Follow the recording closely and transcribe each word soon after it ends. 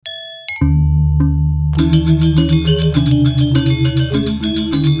Kia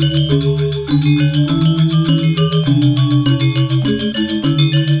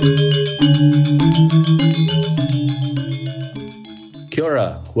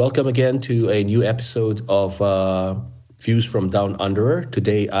ora. Welcome again to a new episode of Views from Down Under.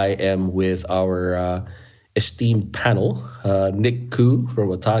 Today I am with our esteemed panel, Nick Koo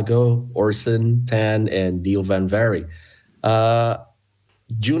from Otago, Orson Tan, and Neil Van Vary. Uh,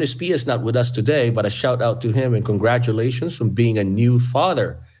 June Espia is not with us today, but a shout out to him and congratulations on being a new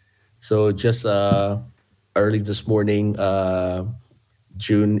father. So just early this morning,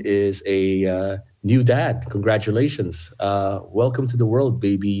 June is a new dad. Congratulations. Welcome to the world,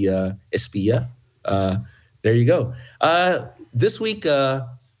 baby Espia. Uh, there you go. This week,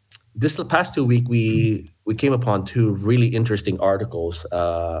 this past 2 week, we came upon two really interesting articles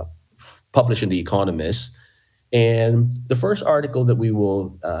published in The Economist. And the first article that we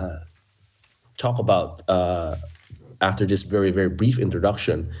will talk about after this very, very brief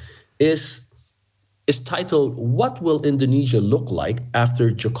introduction is is titled "What Will Indonesia Look Like After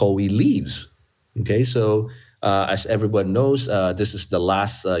Jokowi Leaves?" Okay, so as everyone knows, this is the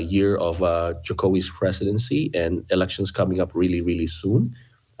last year of Jokowi's presidency, and elections coming up really, really soon.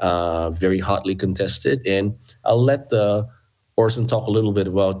 Very hotly contested, and I'll let Orson talk a little bit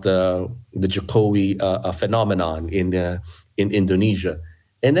about the Jokowi phenomenon in Indonesia,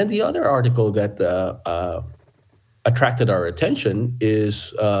 and then the other article that attracted our attention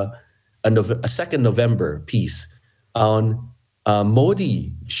is a second November piece on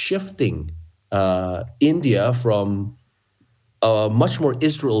Modi shifting India from a much more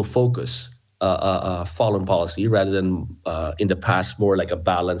Israel focused foreign policy rather than in the past more like a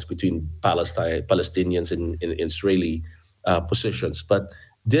balance between Palestinians and Israeli positions. But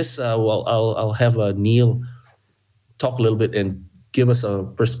this, well, I'll have Neil talk a little bit and give us a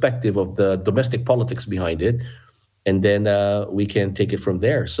perspective of the domestic politics behind it, and then we can take it from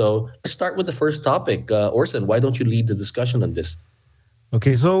there. So let's start with the first topic. Orson, why don't you lead the discussion on this?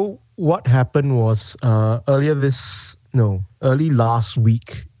 Okay, so what happened was early last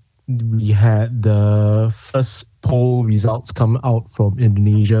week, we had the first poll results come out from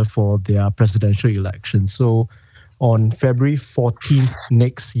Indonesia for their presidential election. So on February 14th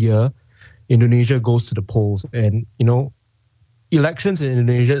next year, Indonesia goes to the polls. And, elections in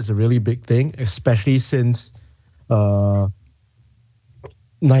Indonesia is a really big thing, especially since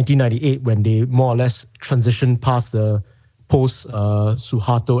 1998, when they more or less transitioned past the post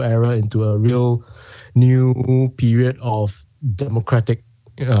Suharto era into a real new period of democratic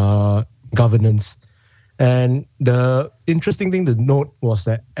governance. And the interesting thing to note was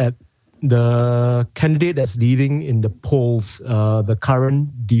that at the candidate that's leading in the polls, the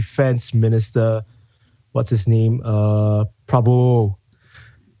current defense minister, what's his name, Prabowo,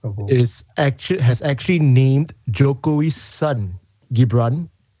 has actually named Jokowi's son, Gibran,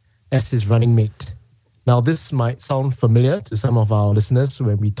 as his running mate. Now, this might sound familiar to some of our listeners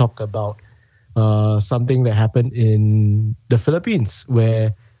when we talk about something that happened in the Philippines,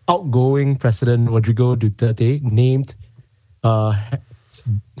 where outgoing President Rodrigo Duterte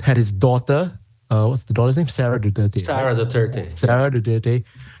had his daughter, what's the daughter's name? Sarah Duterte. Sarah Duterte. Sarah Duterte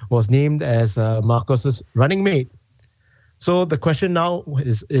was named as Marcos's running mate. So the question now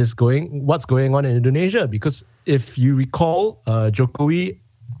is what's going on in Indonesia? Because if you recall, Jokowi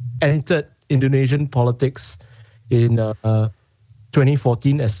entered Indonesian politics in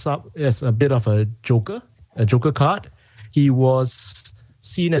 2014 as a bit of a joker card. He was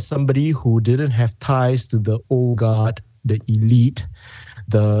seen as somebody who didn't have ties to the old guard, the elite,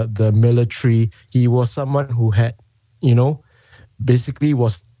 the military. He was someone who had, basically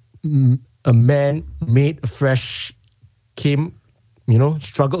was a man made fresh,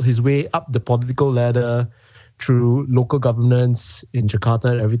 struggled his way up the political ladder through local governance in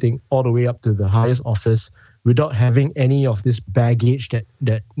Jakarta and everything, all the way up to the highest office, without having any of this baggage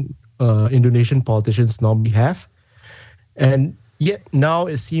that Indonesian politicians normally have. And yet now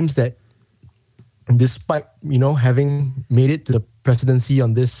it seems that despite, having made it to the presidency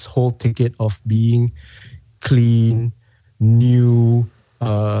on this whole ticket of being clean, new,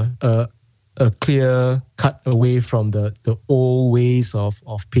 a clear cut away from the old ways of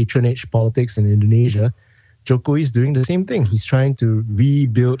patronage politics in Indonesia, Jokowi is doing the same thing. He's trying to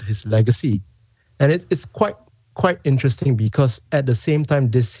rebuild his legacy. And it's quite interesting because at the same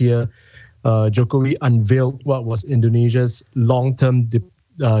time this year, Jokowi unveiled what was Indonesia's long-term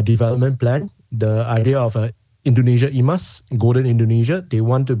development plan, the idea of a Indonesia Emas, Golden Indonesia. They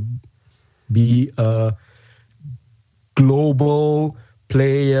want to be a global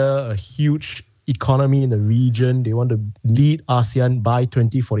player, a huge economy in the region. They want to lead ASEAN by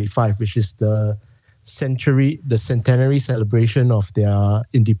 2045, which is the the centenary celebration of their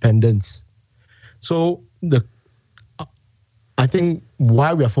independence. So I think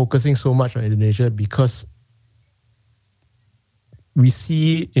why we are focusing so much on Indonesia, because we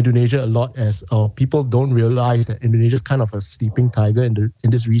see Indonesia a lot as people don't realize that Indonesia is kind of a sleeping tiger in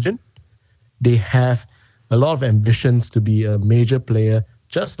this region. They have a lot of ambitions to be a major player,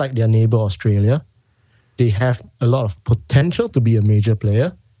 just like their neighbor Australia. They have a lot of potential to be a major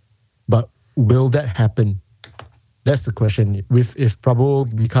player, but will that happen? That's the question. If Prabowo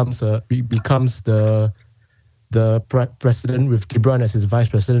becomes the president with Gibran as his vice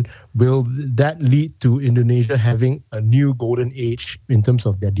president, will that lead to Indonesia having a new golden age in terms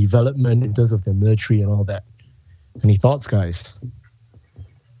of their development, in terms of their military and all that? Any thoughts, guys?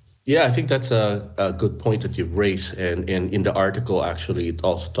 Yeah, I think that's a good point that you've raised. And in the article, actually, it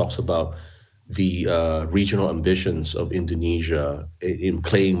also talks about the regional ambitions of Indonesia in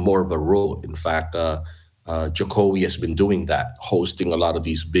playing more of a role. In fact, Jokowi has been doing that, hosting a lot of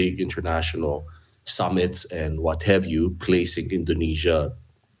these big international summits and what have you, placing Indonesia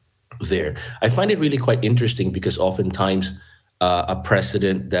there. I find it really quite interesting because oftentimes a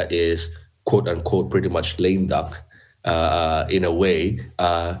president that is quote unquote pretty much lame duck in a way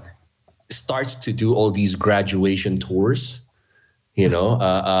starts to do all these graduation tours. When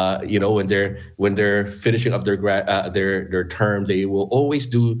they're finishing up their term, they will always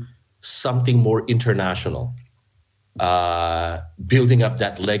do something more international, building up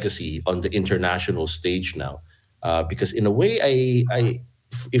that legacy on the international stage now. Because in a way,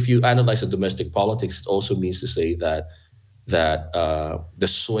 if you analyze the domestic politics, it also means to say that the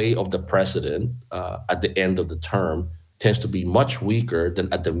sway of the president at the end of the term tends to be much weaker than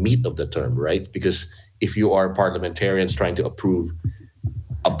at the meat of the term, right? Because if you are parliamentarians trying to approve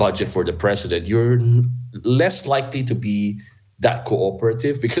a budget for the president, you're less likely to be that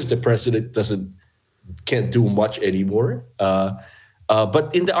cooperative because the president can't do much anymore. But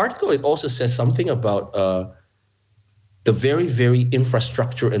in the article, it also says something about the very, very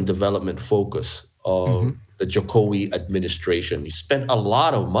infrastructure and development focus of the Jokowi administration. He spent a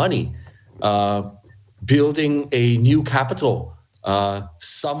lot of money building a new capital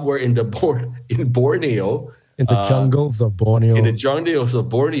somewhere in Borneo, In the jungles of in the Borneo. jungles of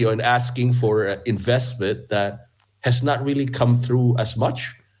Borneo, and asking for investment that has not really come through as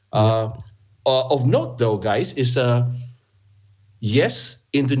much. Yeah. Of note, though, guys, is yes,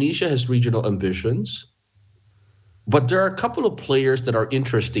 Indonesia has regional ambitions, but there are a couple of players that are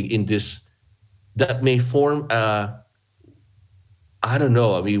interesting in this that may form I don't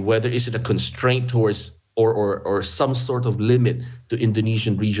know. I mean, whether is it a constraint towards or some sort of limit to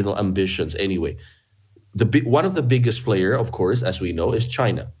Indonesian regional ambitions. Anyway, one of the biggest player, of course, as we know, is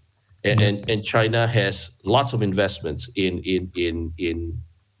China, Yep. and China has lots of investments in It's an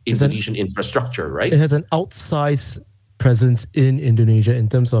Indonesian infrastructure, it right? has an outsized presence in Indonesia in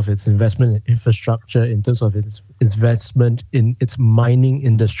terms of its investment in infrastructure, in terms of its investment in its mining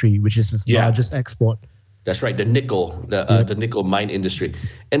industry, which is its Yeah, largest export. that's right. Yep. The nickel mine industry,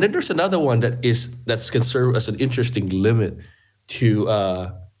 and then there's another one that's can serve as an interesting limit to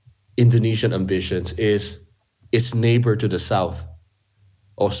Indonesian ambitions is its neighbor to the south,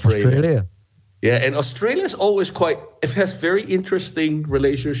 Australia. Australia. Yeah, and Australia is always it has very interesting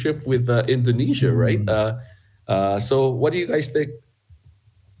relationship with Indonesia, right? Mm. So what do you guys think?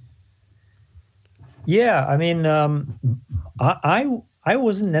 Yeah, I mean, I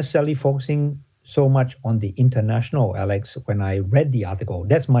wasn't necessarily focusing so much on the international, Alex, when I read the article.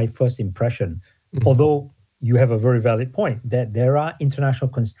 That's my first impression. Although you have a very valid point that there are international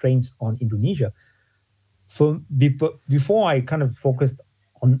constraints on Indonesia. Before I kind of focused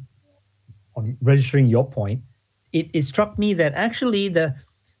on registering your point, it struck me that actually the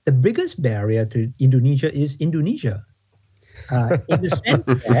biggest barrier to Indonesia is Indonesia. In the sense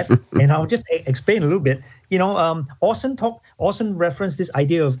that, and I'll just explain a little bit. Austin referenced this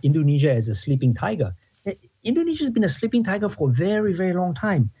idea of Indonesia as a sleeping tiger. Indonesia has been a sleeping tiger for a very, very long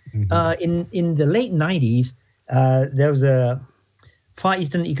time. In the late 90s, there was a Far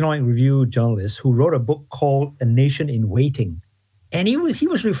Eastern Economic Review journalist who wrote a book called A Nation in Waiting. And he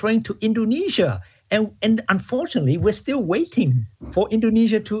was referring to Indonesia. And unfortunately, we're still waiting for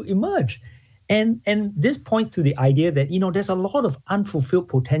Indonesia to emerge. And this points to the idea that, there's a lot of unfulfilled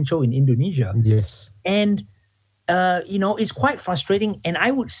potential in Indonesia. Yes. And, it's quite frustrating. And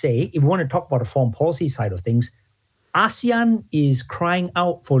I would say, if we want to talk about the foreign policy side of things, ASEAN is crying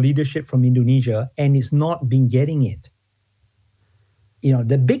out for leadership from Indonesia and is not been getting it.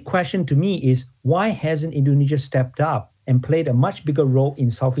 The big question to me is, why hasn't Indonesia stepped up and played a much bigger role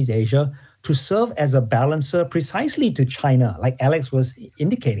in Southeast Asia to serve as a balancer precisely to China, like Alex was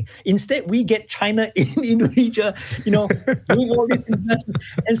indicating. Instead, we get China in Indonesia, doing all these investments.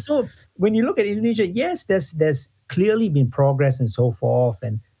 And so when you look at Indonesia, yes, there's clearly been progress and so forth.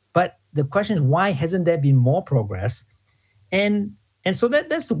 But the question is, why hasn't there been more progress? And so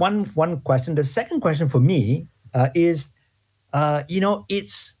that's the one question. The second question for me is,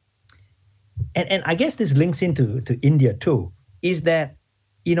 it's and I guess this links into to India too, is that,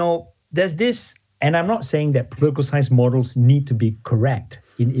 there's this, and I'm not saying that political science models need to be correct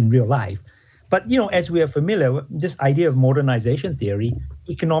in real life, but, as we are familiar with this idea of modernization theory,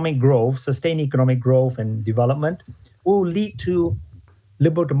 economic growth, sustained economic growth and development will lead to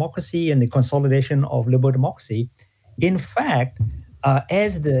liberal democracy and the consolidation of liberal democracy. In fact,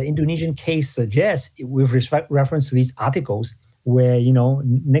 as the Indonesian case suggests, with reference to these articles, where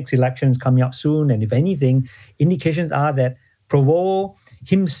next election is coming up soon, and if anything, indications are that Prabowo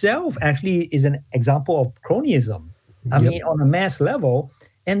himself actually is an example of cronyism. I mean, on a mass level,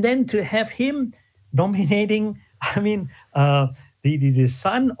 and then to have him dominating, the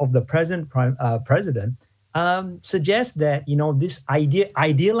son of the present president suggests that this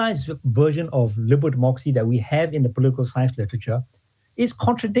idealized version of liberal democracy that we have in the political science literature is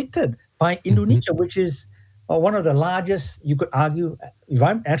contradicted by Indonesia, which is one of the largest. You could argue, if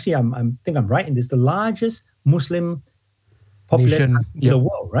I'm think I'm right in this, the largest Muslim population in the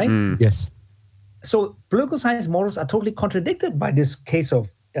world, right? Yes. So political science models are totally contradicted by this case of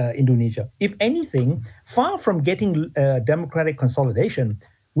Indonesia. If anything, far from getting democratic consolidation,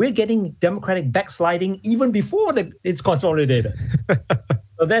 we're getting democratic backsliding even before it's consolidated.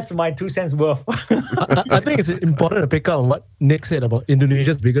 So that's my 2 cents worth. I think it's important to pick up on what Nick said about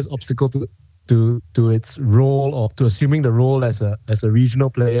Indonesia's biggest obstacle to its role, or to assuming the role as a regional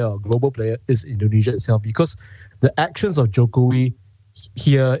player or global player, is Indonesia itself, because the actions of Jokowi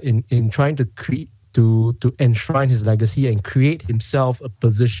here in trying to enshrine his legacy and create himself a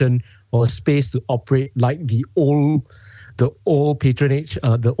position or a space to operate like the old patronage,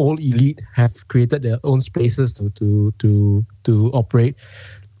 the old elite have created their own spaces to operate,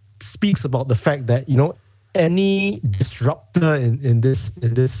 speaks about the fact that any disruptor in this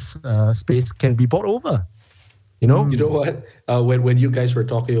space can be bought over. You know what? When you guys were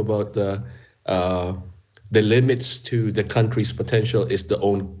talking about the limits to the country's potential is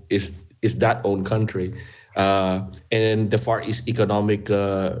that own country, and the Far East Economic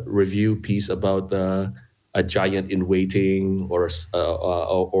Review piece about a giant in waiting or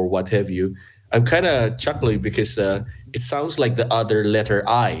what have you. I'm kind of chuckling because it sounds like the other letter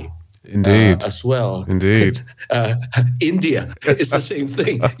I. Indeed, as well. Indeed, India is the same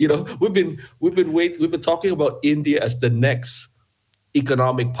thing. We've been talking about India as the next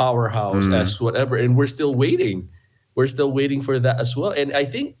economic powerhouse, as whatever, and we're still waiting. We're still waiting for that as well. And I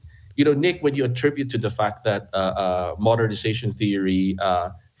think Nick, when you attribute to the fact that modernization theory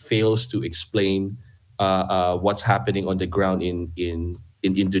fails to explain what's happening on the ground in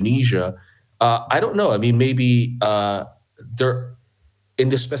Indonesia, I don't know. I mean, maybe there. In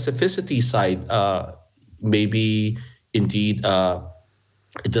the specificity side, maybe indeed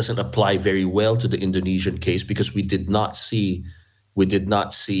it doesn't apply very well to the Indonesian case, because we did not see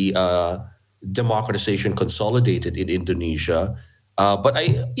democratization consolidated in Indonesia. But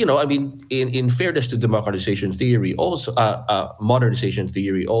in fairness to democratization theory, also modernization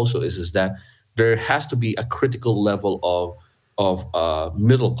theory also is that there has to be a critical level of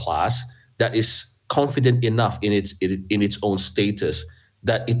middle class that is confident enough in its own status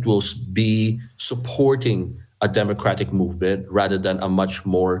that it will be supporting a democratic movement rather than a much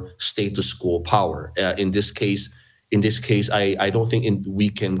more status quo power. In this case, I don't think we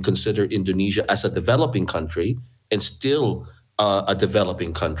can consider Indonesia as a developing country and still a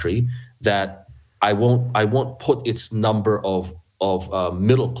developing country. That I won't put its number of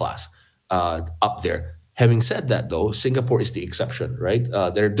middle class up there. Having said that, though, Singapore is the exception, right?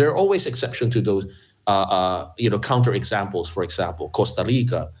 There are always exceptions to those. Counter examples. For example, Costa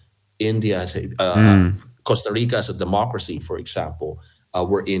Rica, India, Costa Rica as a democracy, for example,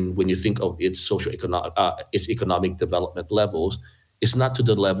 when you think of its its economic development levels, it's not to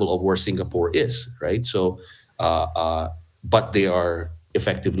the level of where Singapore is, right? So, but they are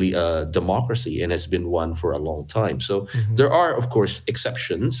effectively a democracy and has been one for a long time. So there are, of course,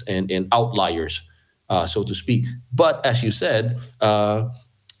 exceptions and outliers, so to speak. But as you said,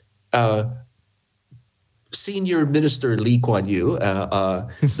 Senior Minister Lee Kuan Yew,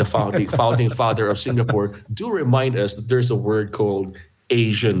 the founding father of Singapore, do remind us that there's a word called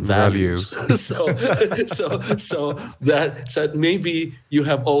Asian values. Values. So maybe you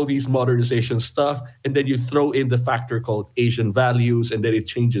have all these modernization stuff, and then you throw in the factor called Asian values, and then it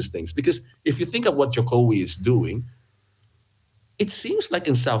changes things. Because if you think of what Jokowi is doing, it seems like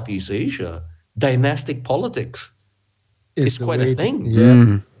in Southeast Asia, dynastic politics is the quite a way thing.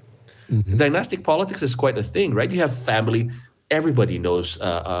 yeah. Dynastic politics is quite a thing, right? You have family. Everybody knows.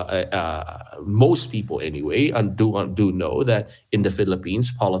 Most people, anyway, do know that in the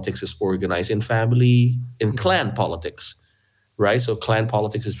Philippines, politics is organized in family, in clan politics, right? So clan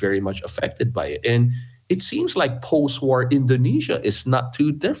politics is very much affected by it, and it seems like post-war Indonesia is not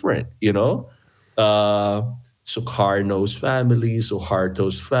too different. Uh, Sukarno's family,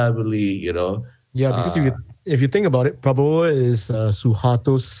 Suharto's family. Yeah, because if you think about it, Prabowo is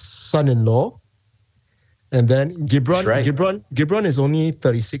Suharto's son-in-law, and then That's right. Gibran is only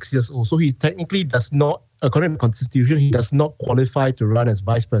 36 years old, so he technically does not, according to the constitution, he does not qualify to run as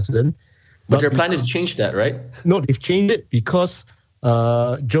vice president. But they're planning to change that, right? No, they've changed it because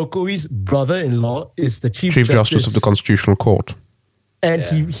Jokowi's brother-in-law is the chief Justice of the Constitutional Court. and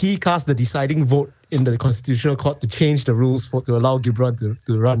he cast the deciding vote in the Constitutional Court to change the rules to allow Gibran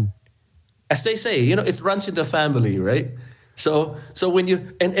to run. As they say, it runs in the family, right? So when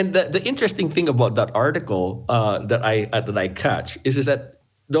you and the interesting thing about that article that I catch is that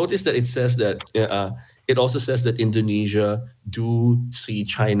notice that it says that it also says that Indonesia do see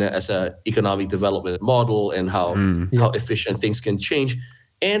China as an economic development model and how efficient things can change,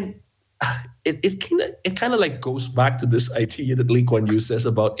 and it kind of like goes back to this idea that Lee Kuan Yew says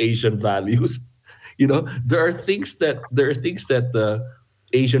about Asian values. There are things that the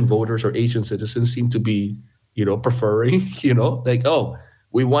Asian voters or Asian citizens seem to be preferring. Like, oh,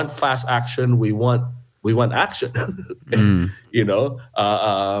 we want fast action, we want action. And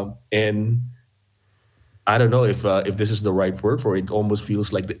I don't know if this is the right word for it. It almost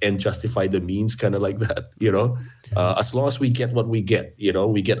feels like the end justify the means, kind of like that. As long as we get what we get,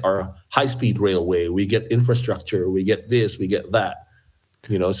 we get our high-speed railway, we get infrastructure, we get this, we get that.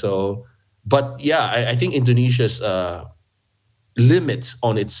 So, but yeah, I think Indonesia's limits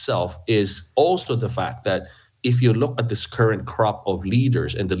on itself is also the fact that if you look at this current crop of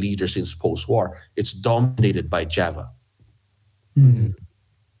leaders and the leaders since post-war, it's dominated by Java.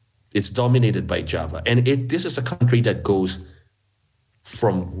 It's dominated by Java, and this is a country that goes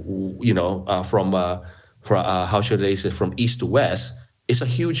from how should I say, from east to west. It's a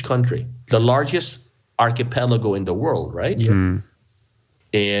huge country, the largest archipelago in the world, right?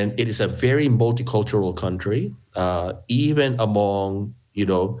 And it is a very multicultural country, even among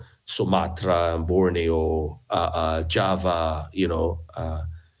Sumatra, Borneo, Java,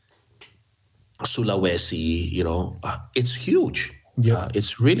 Sulawesi. It's huge.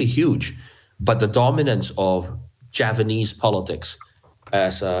 It's really huge, but the dominance of Javanese politics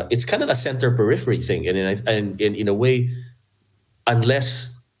as it's kind of a center periphery thing, and in a way,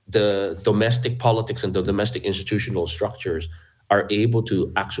 unless the domestic politics and the domestic institutional structures are able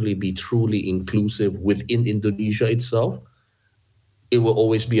to actually be truly inclusive within Indonesia itself, it will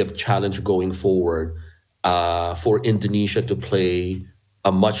always be a challenge going forward for Indonesia to play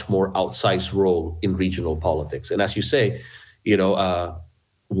a much more outsized role in regional politics. And as you say,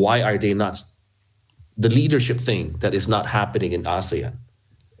 why are they not the leadership thing that is not happening in ASEAN?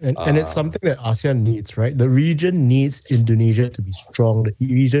 And it's something that ASEAN needs, right? The region needs Indonesia to be strong. The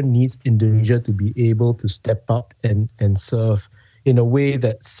region needs Indonesia to be able to step up and serve in a way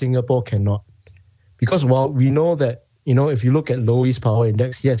that Singapore cannot. Because while we know that, if you look at Low East Power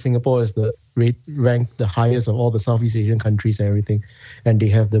Index, yes, Singapore is ranked the highest of all the Southeast Asian countries and everything, and they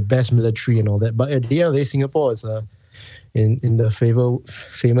have the best military and all that. But at the end of the day, Singapore is in the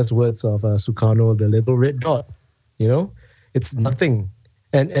famous words of Sukarno, the little red dot. It's nothing.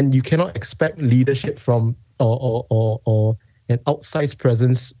 And you cannot expect leadership from or an outsized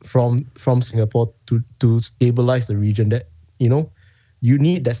presence from Singapore to stabilize the region. That you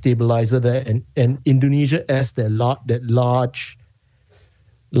need that stabilizer there, and Indonesia as that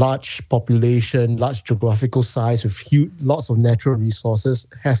large population, large geographical size with lots of natural resources,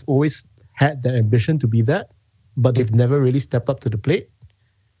 have always had the ambition to be that, but they've never really stepped up to the plate.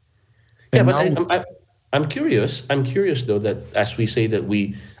 And but I'm curious though, that as we say that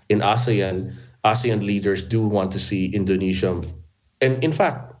we in ASEAN leaders do want to see Indonesia, and in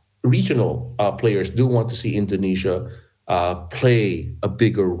fact regional players do want to see Indonesia play a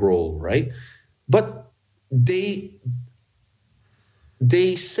bigger role, right? But they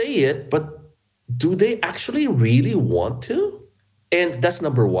say it, but do they actually really want to? And that's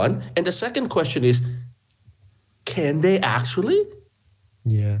number one. And the second question is, can they actually?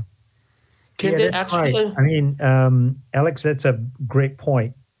 Yeah. Can Yeah, they that's right. actually? I mean, Alex, that's a great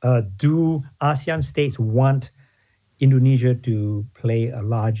point. Do ASEAN states want Indonesia to play a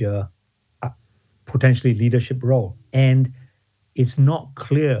larger, uh, potentially leadership role? And it's not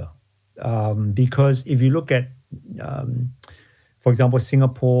clear because if you look at, um, for example,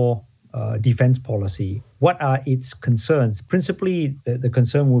 Singapore defense policy, what are its concerns? Principally, the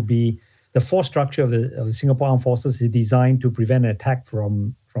concern would be the force structure of the Singapore Armed Forces is designed to prevent an attack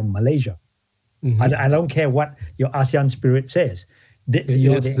from Malaysia. I don't care what your ASEAN spirit says.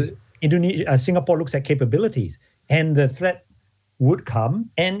 Yes. Indonesia, Singapore looks at capabilities, and the threat would come.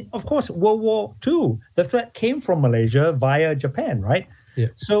 And of course, World War II, the threat came from Malaysia via Japan, right? Yeah.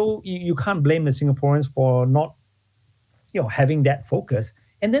 So you can't blame the Singaporeans for not, having that focus.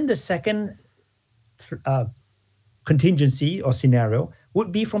 And then the second uh, contingency or scenario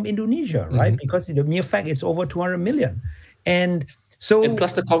would be from Indonesia, right? Because the mere fact it's over 200 million, and And so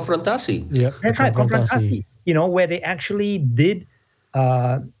plus the confrontasi. Yeah. that's right, confrontasi. Where they actually did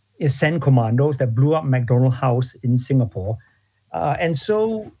uh, send commandos that blew up McDonald House in Singapore, and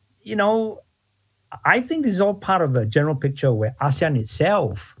so I think this is all part of a general picture where ASEAN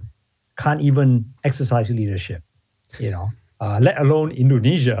itself can't even exercise leadership. Let alone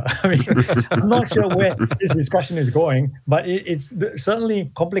Indonesia. I mean, I'm not sure where this discussion is going, but it's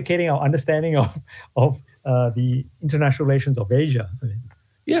certainly complicating our understanding of the international relations of Asia. I mean,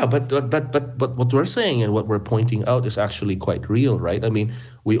 Yeah, but what we're saying and what we're pointing out is actually quite real, right? I mean,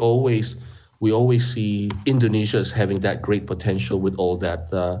 we always we always see Indonesia as having that great potential with all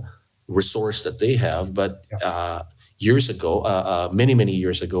that resource that they have. But yeah, years ago, many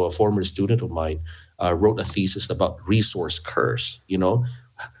years ago, a former student of mine wrote a thesis about resource curse.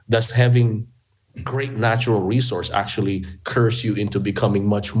 Does having great natural resource actually curse you into becoming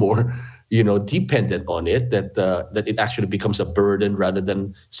much more dependent on it, that it actually becomes a burden rather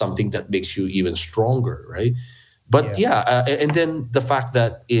than something that makes you even stronger, right? But yeah, yeah, and then the fact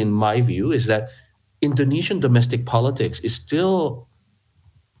that in my view is that Indonesian domestic politics is still,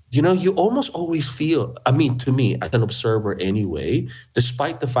 you almost always feel, I mean, to me as an observer anyway,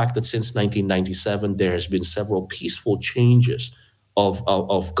 despite the fact that since 1997 there has been several peaceful changes of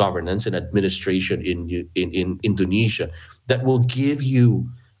governance and administration in Indonesia, that will give you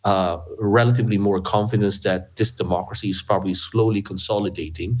relatively more confidence that this democracy is probably slowly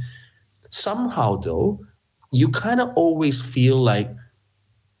consolidating. Somehow, though, you kind of always feel like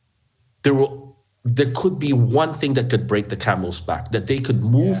there could be one thing that could break the camel's back, that they could yeah,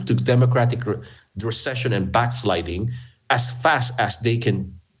 move to democratic recession and backsliding as fast as they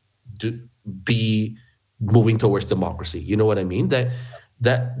can do, be moving towards democracy. You know what I mean? That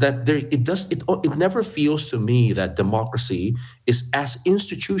there it never feels to me that democracy is as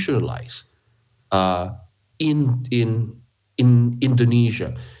institutionalized in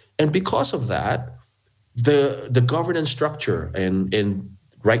Indonesia, and because of that, the governance structure and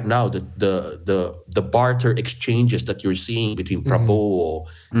right now the barter exchanges that you're seeing between Prabowo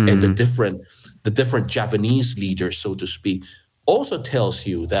and the different Javanese leaders, so to speak, also tells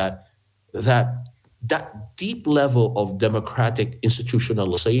you that that deep level of democratic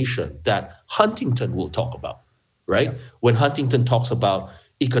institutionalization that Huntington will talk about, yeah, right? When Huntington talks about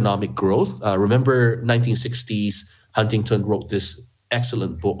economic growth, remember 1960s, Huntington wrote this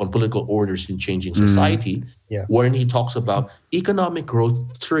excellent book on political orders in changing society, yeah, wherein he talks about economic growth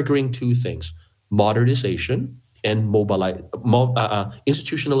triggering two things: modernization and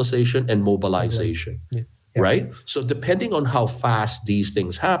institutionalization and mobilization, Yeah. yeah, right? So depending on how fast these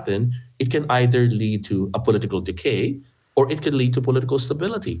things happen, it can either lead to a political decay or it can lead to political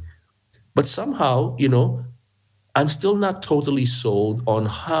stability. But somehow, I'm still not totally sold on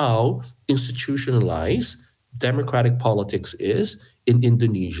how institutionalized democratic politics is in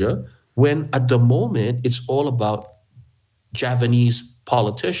Indonesia, when at the moment it's all about Javanese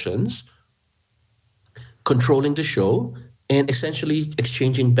politicians controlling the show and essentially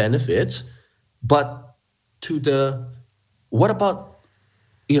exchanging benefits. But to the what about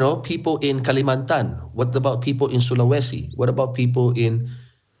people in Kalimantan? What about people in Sulawesi? What about people in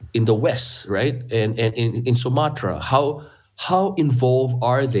the West, right? And in Sumatra? How involved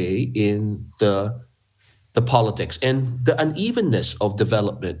are they in the politics and the unevenness of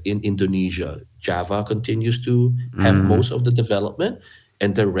development in Indonesia? Java continues to have most of the development,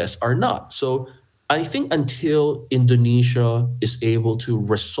 and the rest are not. So I think until Indonesia is able to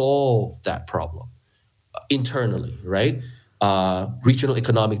resolve that problem internally, right? Regional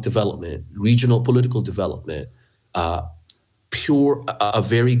economic development, regional political development, uh, pure, a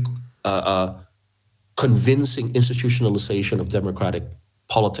very convincing institutionalization of democratic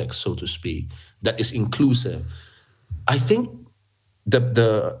politics, so to speak, that is inclusive. I think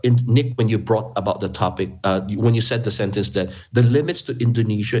Nick, when you brought about the topic, when you said the sentence that the limits to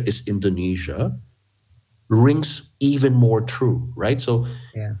Indonesia is Indonesia, rings even more true, right? So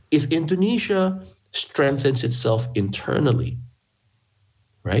Yeah. if Indonesia strengthens itself internally,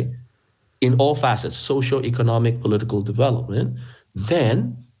 right, in all facets, social, economic, political development,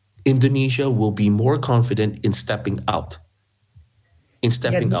 then Indonesia will be more confident in stepping out.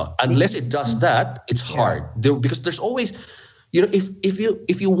 Yeah. Unless it does that, it's Yeah. hard. Because there's always,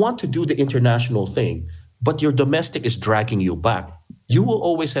 if you want to do the international thing, but your domestic is dragging you back, you will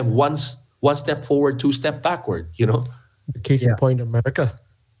always have one step forward, two step backward. The case in Yeah. point, America.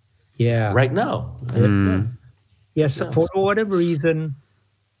 Yeah. Right now. Yeah. Yes. Yeah. For whatever reason,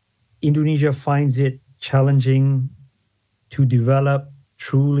 Indonesia finds it challenging to develop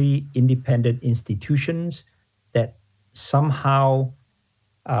truly independent institutions that somehow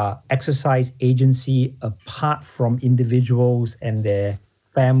exercise agency apart from individuals and their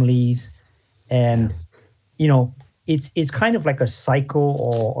families. And it's kind of like a cycle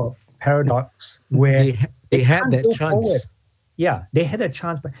or paradox where They they had can't that go forward. chance. Yeah, they had a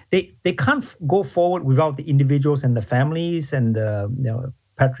chance, but they can't go forward without the individuals and the families and all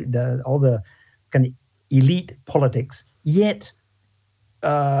the kind of elite politics. Yet,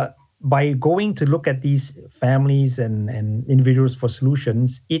 by going to look at these families and individuals for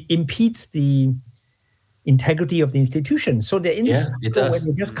solutions, it impedes the integrity of the institution. So they're in this Yeah, it cycle where does.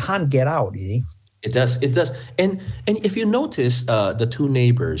 they just can't get out. It does. It does. And if you notice, the two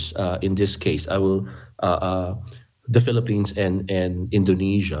neighbors in this case, the Philippines and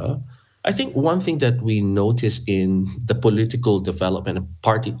Indonesia. I think one thing that we notice in the political development and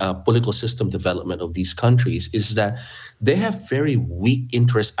political system development of these countries is that they have very weak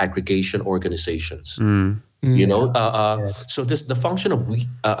interest aggregation organizations. So this the function of weak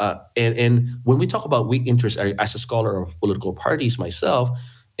and when we talk about weak interest, as a scholar of political parties myself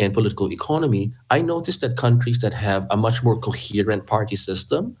and political economy, I noticed that countries that have a much more coherent party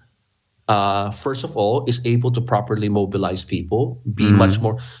system, first of all, is able to properly mobilize people, be much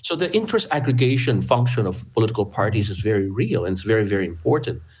more. So the interest aggregation function of political parties is very real and it's very, very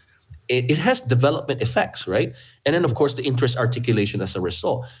important. It has development effects, right? And then, of course, the interest articulation as a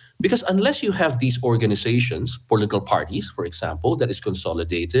result. Because unless you have these organizations, political parties, for example, that is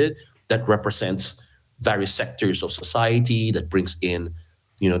consolidated, that represents various sectors of society, that brings in,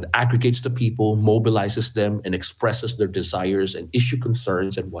 that aggregates the people, mobilizes them, and expresses their desires and issue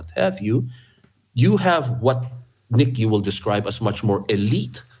concerns and what have you, you have what, Nick, you will describe as much more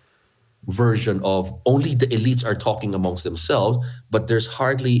elite version of only the elites are talking amongst themselves, but there's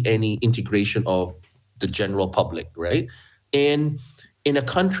hardly any integration of the general public, right? And in a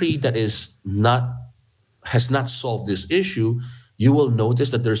country that has not solved this issue, you will notice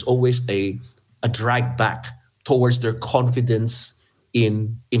that there's always a drag back towards their confidence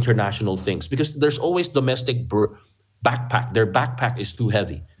in international things because there's always backpack. Their backpack is too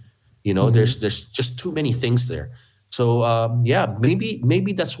heavy. There's just too many things there. So yeah,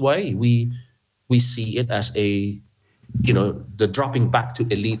 maybe that's why we see it as the dropping back to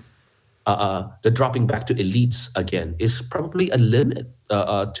elite, the dropping back to elites again is probably a limit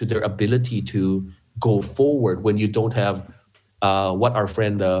to their ability to go forward when you don't have what our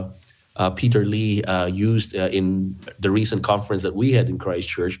friend Peter Lee used in the recent conference that we had in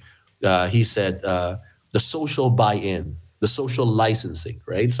Christchurch. He said the social buy-in, the social licensing,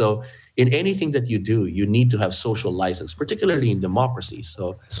 right? So in anything that you do, you need to have social license, particularly in democracy.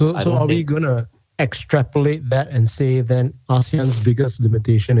 So So, I so don't are we think gonna extrapolate that and say then ASEAN's biggest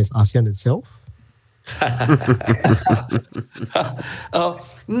limitation is ASEAN itself?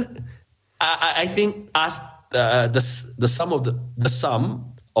 I think the sum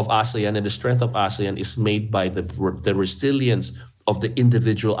of ASEAN and the strength of ASEAN is made by the resilience of the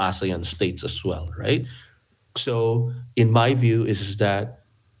individual ASEAN states as well, right? So, in my view, is that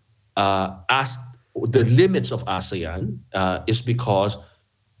as the limits of ASEAN is because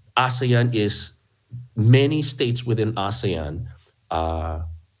ASEAN is many states within ASEAN.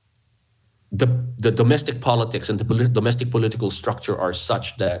 The domestic politics and the domestic political structure are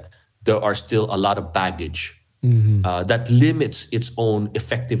such that there are still a lot of baggage that limits its own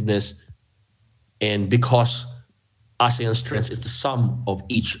effectiveness. And because ASEAN strength is the sum of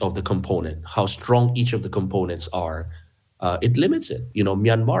each of the component, how strong each of the components are, it limits it.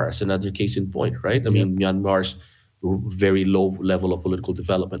 Myanmar is another case in point, right? I mean, Myanmar's very low level of political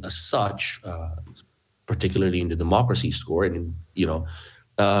development as such, particularly in the democracy score, and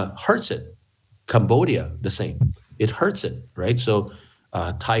hurts it. Cambodia, the same. It hurts it, right? So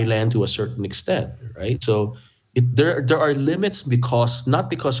Thailand to a certain extent, right? So there are limits because not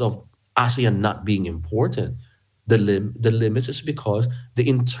because of ASEAN not being important. the limits is because the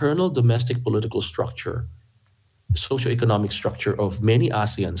internal domestic political structure, socioeconomic structure of many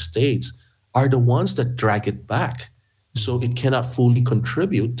ASEAN states are the ones that drag it back. So it cannot fully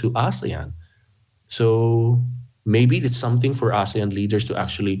contribute to ASEAN. So maybe it's something for ASEAN leaders to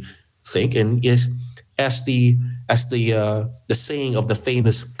actually think. And yes, as the saying of the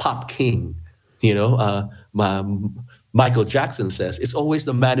famous pop king, you know, Michael Jackson says, it's always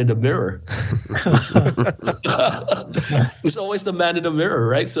the man in the mirror. It's always the man in the mirror,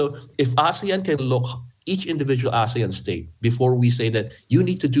 right? So if ASEAN can look each individual ASEAN state before we say that you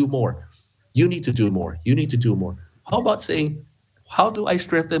need to do more, you need to do more, you need to do more. How about saying, how do I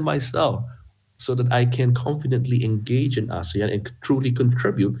strengthen myself so that I can confidently engage in ASEAN and truly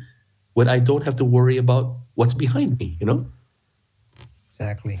contribute when I don't have to worry about what's behind me, you know?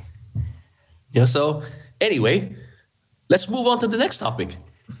 Exactly. Yeah, so anyway, let's move on to the next topic.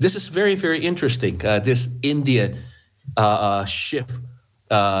 This is very, very interesting. This India shift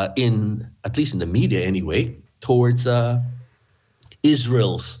in, at least in the media anyway, towards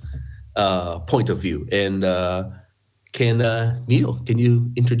Israel's point of view. And Neil, can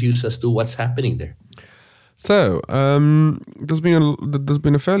you introduce us to what's happening there? So there's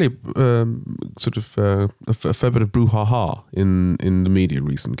been a fairly sort of a fair bit of brouhaha in the media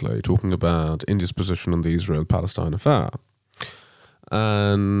recently, talking about India's position on the Israel-Palestine affair,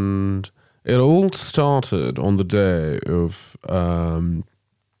 and it all started on the day of on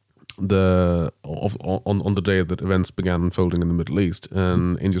the day that events began unfolding in the Middle East,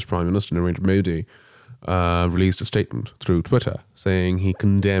 and India's Prime Minister Narendra Modi released a statement through Twitter saying he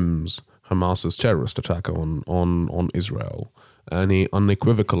condemns Hamas's terrorist attack on Israel, and he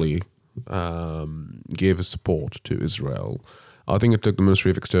unequivocally gave his support to Israel. I think it took the Ministry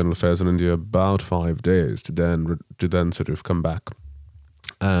of External Affairs in India about 5 days to then sort of come back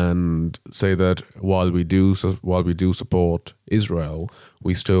and say that while we do support Israel,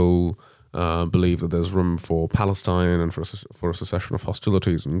 we still believe that there's room for Palestine and for a cessation of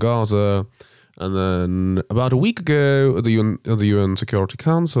hostilities in Gaza. And then about a week ago, at the UN Security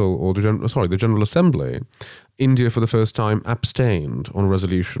Council, or the General Assembly, India for the first time abstained on a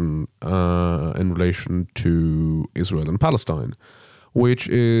resolution in relation to Israel and Palestine, which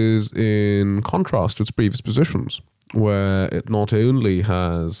is in contrast to its previous positions, where it not only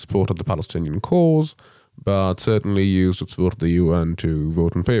has supported the Palestinian cause, but certainly used its vote at the UN to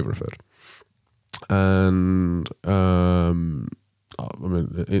vote in favor of it. And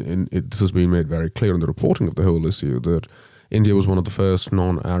this has been made very clear in the reporting of the whole issue that India was one of the first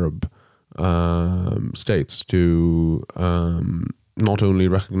non-Arab states to not only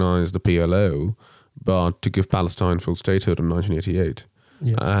recognize the PLO, but to give Palestine full statehood in 1988.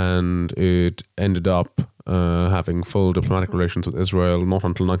 Yeah. And it ended up having full diplomatic relations with Israel not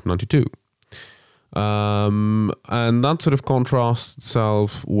until 1992. And that sort of contrasts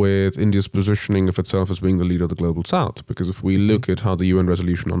itself with India's positioning of itself as being the leader of the global south. Because if we look at how the UN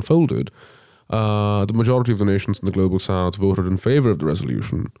resolution unfolded, the majority of the nations in the global south voted in favor of the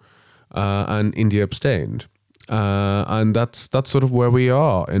resolution, and India abstained. And that's sort of where we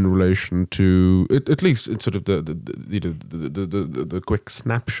are in relation to, at least it's sort of the quick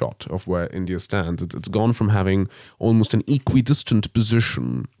snapshot of where India stands. It's gone from having almost an equidistant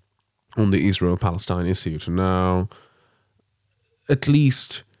position on the Israel-Palestine issue to now at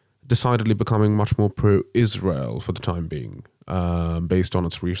least decidedly becoming much more pro-Israel for the time being, based on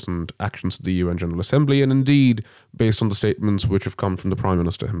its recent actions at the UN General Assembly, and indeed based on the statements which have come from the Prime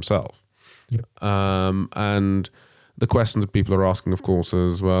Minister himself. Yep. And the question that people are asking, of course,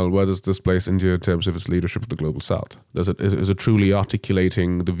 is, well, where does this place India in terms of its leadership of the Global South? Is it truly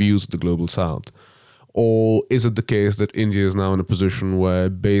articulating the views of the Global South? Or is it the case that India is now in a position where,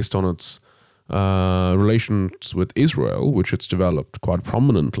 based on its relations with Israel, which it's developed quite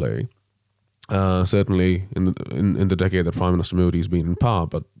prominently, certainly in the decade that Prime Minister Modi has been in power,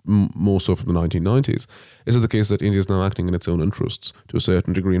 but more so from the 1990s, is it the case that India is now acting in its own interests to a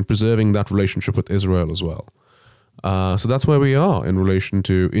certain degree and preserving that relationship with Israel as well? So that's where we are in relation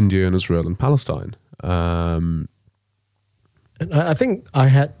to India and Israel and Palestine. And I think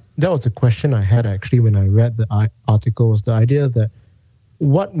that was the question I had actually when I read the article, was the idea that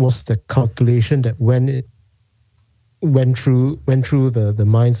what was the calculation that went through the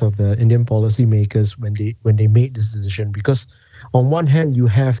minds of the Indian policymakers when they made this decision? Because on one hand, you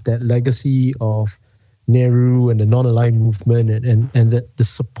have that legacy of Nehru and the non-aligned movement and the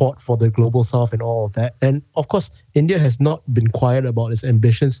support for the global south and all of that. And of course, India has not been quiet about its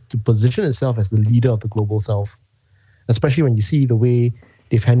ambitions to position itself as the leader of the global south, especially when you see the way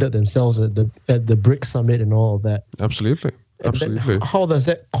they've handled themselves at the BRICS summit and all of that. Absolutely. How does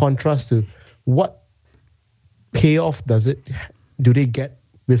that contrast to what payoff do they get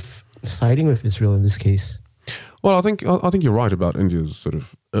with siding with Israel in this case? Well, I think you're right about India's sort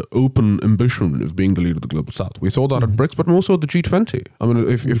of open ambition of being the leader of the global south. We saw that at BRICS, but also at the G20. I mean,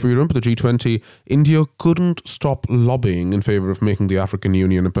 if we remember the G20, India couldn't stop lobbying in favor of making the African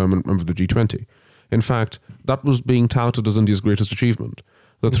Union a permanent member of the G20. In fact, that was being touted as India's greatest achievement.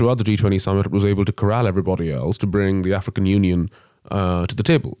 That throughout the G20 summit, it was able to corral everybody else to bring the African Union to the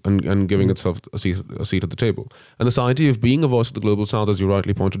table and giving itself a seat at the table. And this idea of being a voice of the global south, as you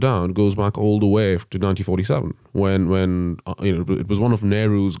rightly pointed out, goes back all the way to 1947, when it was one of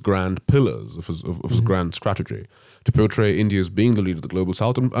Nehru's grand pillars of his grand strategy to portray India as being the leader of the global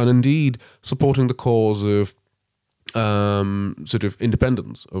south and indeed supporting the cause of sort of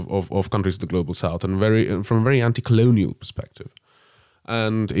independence of countries of the global south and from a very anti-colonial perspective.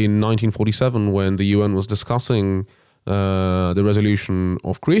 And in 1947, when the UN was discussing the resolution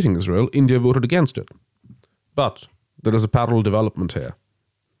of creating Israel, India voted against it. But there is a parallel development here,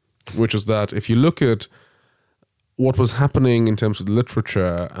 which is that if you look at what was happening in terms of the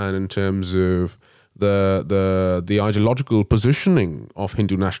literature and in terms of the ideological positioning of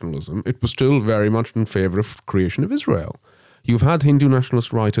Hindu nationalism, it was still very much in favor of creation of Israel. You've had Hindu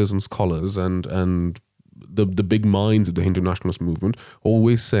nationalist writers and scholars and the big minds of the Hindu nationalist movement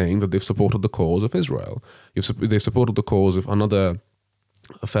always saying that they've supported the cause of Israel. They've supported the cause of another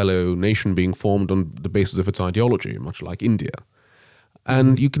fellow nation being formed on the basis of its ideology, much like India.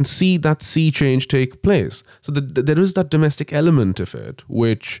 And you can see that sea change take place. So there is that domestic element of it,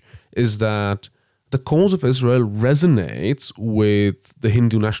 which is that the cause of Israel resonates with the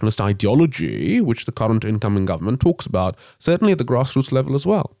Hindu nationalist ideology, which the current incoming government talks about, certainly at the grassroots level as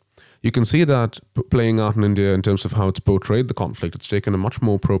well. You can see that playing out in India in terms of how it's portrayed the conflict. It's taken a much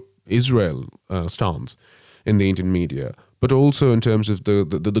more pro-Israel stance in the Indian media, but also in terms of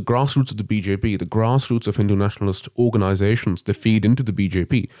the grassroots of the BJP, the grassroots of Hindu nationalist organizations that feed into the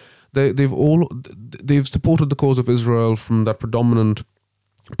BJP. They've supported the cause of Israel from that predominant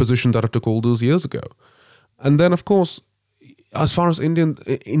position that it took all those years ago. And then, of course, as far as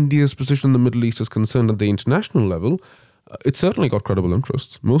India's position in the Middle East is concerned at the international level, it's certainly got credible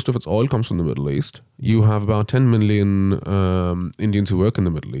interests. Most of its oil comes from the Middle East. You have about 10 million Indians who work in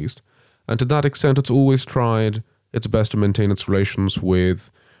the Middle East. And to that extent, it's always tried its best to maintain its relations with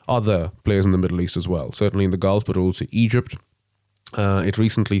other players in the Middle East as well. Certainly in the Gulf, but also Egypt. It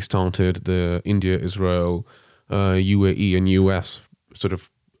recently started the India, Israel, UAE and US sort of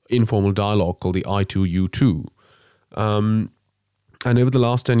informal dialogue called the I2U2. And over the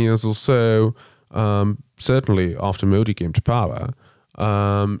last 10 years or so, certainly after Modi came to power,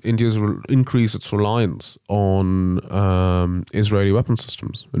 India's increased its reliance on Israeli weapon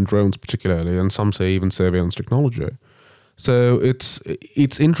systems and drones particularly, and some say even surveillance technology. So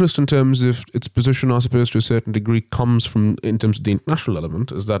its interest in terms of its position, I suppose, to a certain degree, comes from, in terms of the international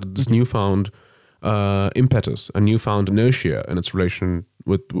element, is that this newfound impetus and newfound inertia in its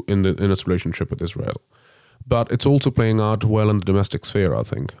relationship with Israel. But it's also playing out well in the domestic sphere, I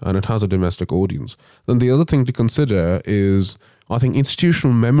think, and it has a domestic audience. Then the other thing to consider is, I think,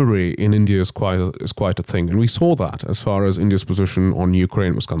 institutional memory in India is quite a thing, and we saw that as far as India's position on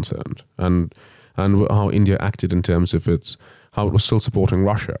Ukraine was concerned, and how India acted in terms of how it was still supporting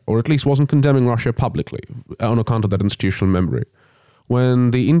Russia, or at least wasn't condemning Russia publicly on account of that institutional memory. When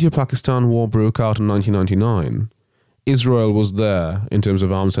the India-Pakistan war broke out in 1999, Israel was there in terms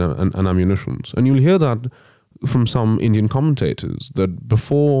of arms and ammunition, and you'll hear that from some Indian commentators, that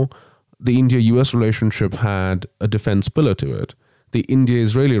before the India-US relationship had a defense pillar to it, the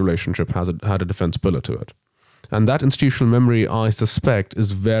India-Israeli relationship had a defense pillar to it. And that institutional memory, I suspect,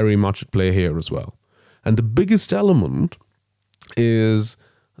 is very much at play here as well. And the biggest element is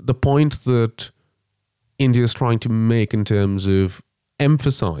the point that India is trying to make in terms of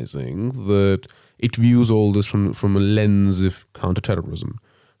emphasizing that it views all this from a lens of counterterrorism,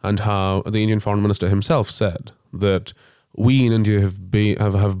 and how the Indian Foreign Minister himself said that we in India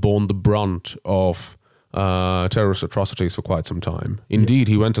have borne the brunt of terrorist atrocities for quite some time. Indeed,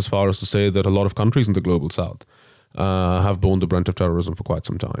 he went as far as to say that a lot of countries in the global south have borne the brunt of terrorism for quite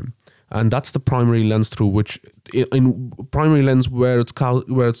some time. And that's the primary lens through which, where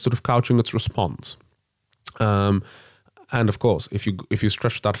it's sort of couching its response. And of course, if you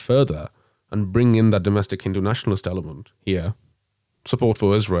stretch that further and bring in that domestic Hindu nationalist element here, support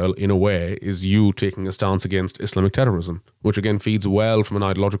for Israel, in a way, is you taking a stance against Islamic terrorism, which again feeds well from an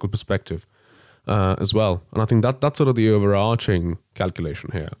ideological perspective as well. And I think that's sort of the overarching calculation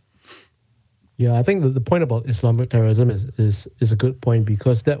here. Yeah, I think the point about Islamic terrorism is a good point,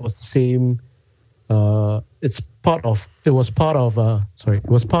 because that was the same. It was part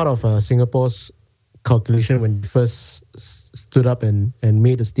of Singapore's calculation when they first stood up and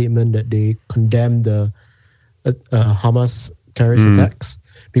made a statement that they condemned the Hamas terrorist attacks,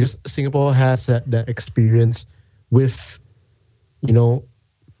 because Singapore has that experience with,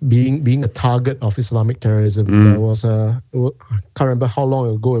 being a target of Islamic terrorism. There was I can't remember how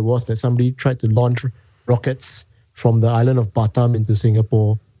long ago it was that somebody tried to launch rockets from the island of Batam into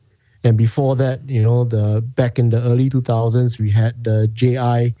Singapore. And before that, back in the early 2000s, we had the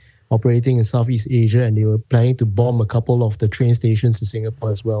JI operating in Southeast Asia, and they were planning to bomb a couple of the train stations in Singapore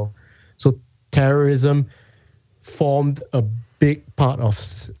as well. So terrorism formed a big part of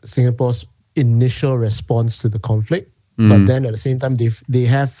Singapore's initial response to the conflict. But then at the same time, they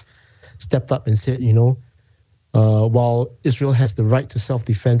have stepped up and said, while Israel has the right to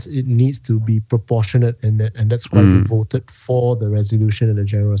self-defense, it needs to be proportionate, and that's why they voted for the resolution in the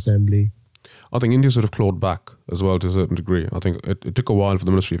General Assembly. I think India sort of clawed back as well to a certain degree. I think it took a while for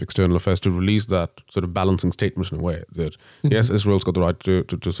the Ministry of External Affairs to release that sort of balancing statement in a way that, yes, Israel's got the right to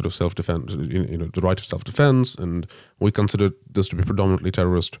sort of self-defense, the right of self-defense, and we consider this to be predominantly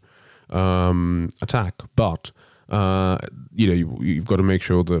terrorist attack, but you've got to make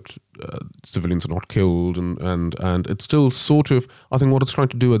sure that civilians are not killed, and it's still sort of, I think what it's trying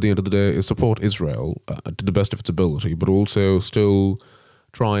to do at the end of the day is support Israel to the best of its ability, but also still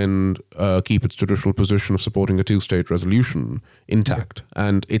try and keep its traditional position of supporting a two-state resolution intact.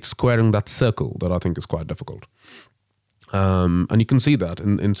 And it's squaring that circle that I think is quite difficult. And you can see that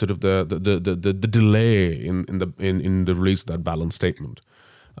in sort of the delay in the release of that balanced statement.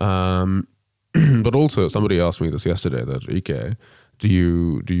 But also, somebody asked me this yesterday, that do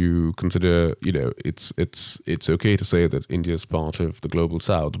you consider it's okay to say that India is part of the global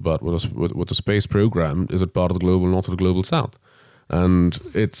South, but with the space program, is it part of the global North or the global South? And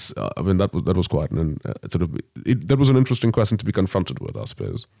it's that was quite that was an interesting question to be confronted with, I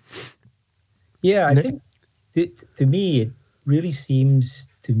suppose. Yeah, I think to me it really seems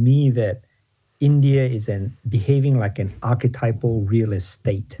to me that India is behaving like an archetypal real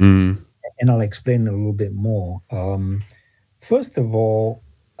estate. And I'll explain a little bit more. First of all,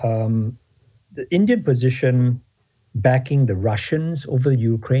 the Indian position backing the Russians over the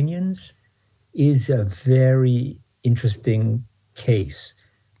Ukrainians is a very interesting case,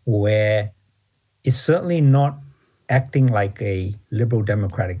 where it's certainly not acting like a liberal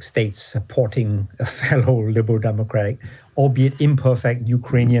democratic state supporting a fellow liberal democratic, albeit imperfect,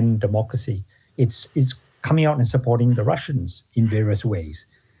 Ukrainian democracy. It's coming out and supporting the Russians in various ways.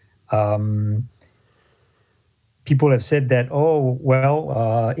 People have said that,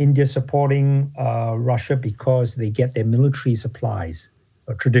 India's supporting Russia because they get their military supplies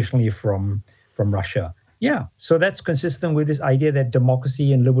traditionally from Russia. Yeah, so that's consistent with this idea that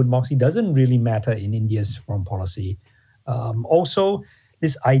democracy and liberal democracy doesn't really matter in India's foreign policy. Also,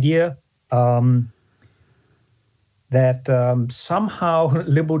 this idea that somehow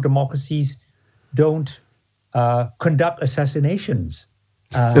liberal democracies don't conduct assassinations.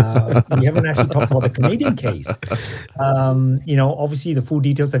 We haven't actually talked about the Canadian case. Obviously the full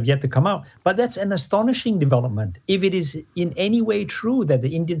details have yet to come out, but that's an astonishing development. If it is in any way true that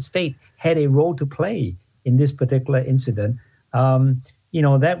the Indian state had a role to play in this particular incident,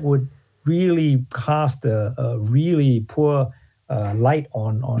 that would really cast a really poor light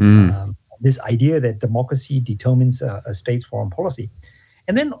on this idea that democracy determines a state's foreign policy.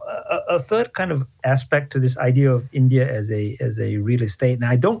 And then a third kind of aspect to this idea of India as a real estate. Now,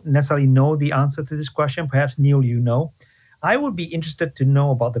 I don't necessarily know the answer to this question. Perhaps, Neil, you know. I would be interested to know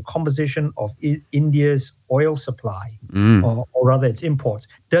about the composition of India's oil supply, or rather its imports.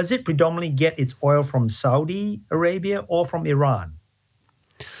 Does it predominantly get its oil from Saudi Arabia or from Iran?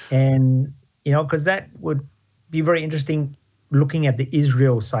 And, because that would be very interesting looking at the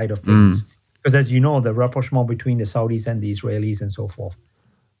Israel side of things. Because as you know, the rapprochement between the Saudis and the Israelis and so forth.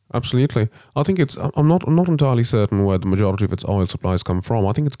 Absolutely. I think I'm not entirely certain where the majority of its oil supplies come from.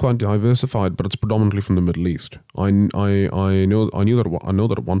 I think it's quite diversified, but it's predominantly from the Middle East. I know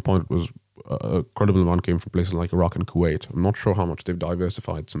that at one point it was a credible amount came from places like Iraq and Kuwait. I'm not sure how much they've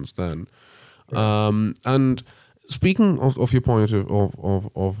diversified since then. Right. And speaking of your point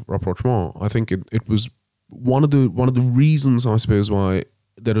of rapprochement, I think it was one of the reasons, I suppose, why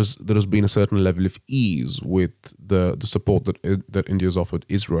there has been a certain level of ease with the support that India has offered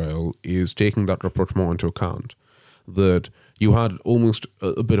Israel, is taking that rapprochement into account. That you had almost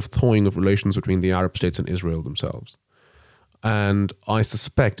a bit of thawing of relations between the Arab states and Israel themselves. And I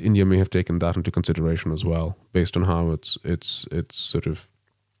suspect India may have taken that into consideration as well, based on how it's sort of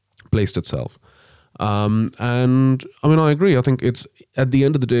placed itself. And I mean, I agree. I think it's at the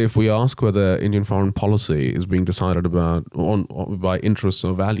end of the day, if we ask whether Indian foreign policy is being decided by interests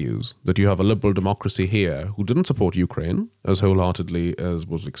or values, that you have a liberal democracy here who didn't support Ukraine as wholeheartedly as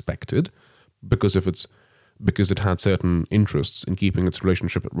was expected, because it had certain interests in keeping its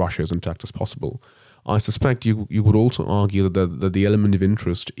relationship with Russia as intact as possible. I suspect you would also argue that the element of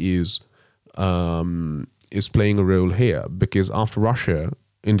interest is playing a role here, because after Russia,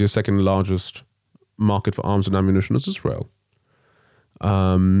 India's second largest market for arms and ammunition is Israel,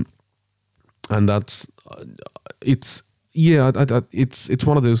 and that's it's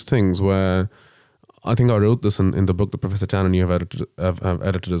one of those things where I think I wrote this in the book that Professor Tan and you have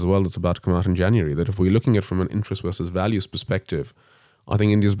edited as well, that's about to come out in January, that if we're looking at it from an interest versus values perspective, I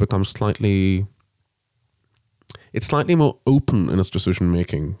think India's become slightly more open in its decision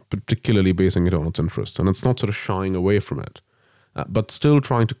making, particularly basing it on its interests, and it's not sort of shying away from it, but still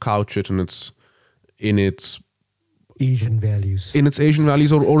trying to couch it in its Asian values. In its Asian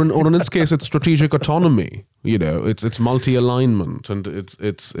values, or in its case, it's strategic autonomy. It's multi-alignment, and it's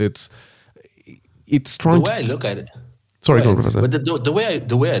trying. The way I look at it. Sorry, go on, Professor. But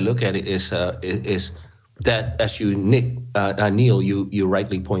the way I look at it is that, as Neil, you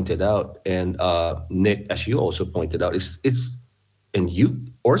rightly pointed out, and Nick, as you also pointed out, it's and you,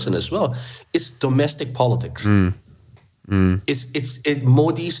 Orson, as well. It's domestic politics. It's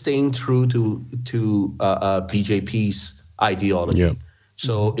Modi staying true to BJP's ideology. Yeah.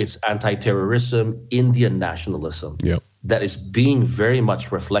 So it's anti-terrorism, Indian nationalism. Yeah. That is being very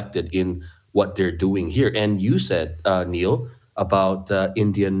much reflected in what they're doing here. And you said, Neil, about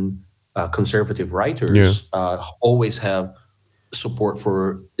Indian conservative writers always have support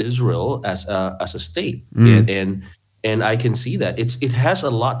for Israel as a state, and I can see that it has a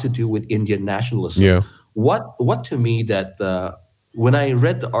lot to do with Indian nationalism. Yeah. What to me that when I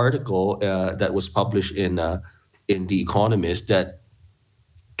read the article that was published in the Economist, that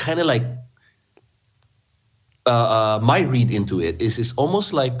kind of like my read into it is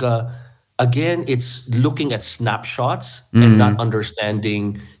almost like again, it's looking at snapshots and not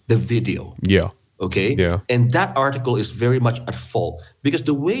understanding the video. Yeah. Okay. Yeah. And that article is very much at fault, because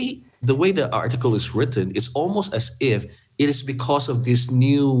the way the article is written, it's almost as if it is because of this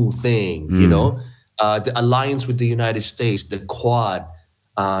new thing, the alliance with the United States, the Quad,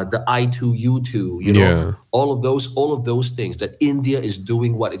 the I2U2, all of those things, that India is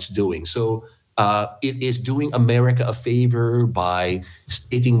doing what it's doing. So it is doing America a favor by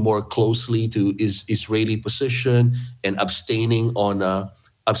stating more closely to Israeli position and abstaining on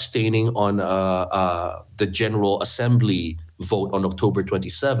the General Assembly vote on October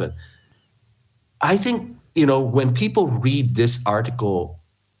 27. I think when people read this article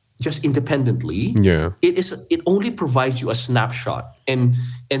just independently, it only provides you a snapshot, and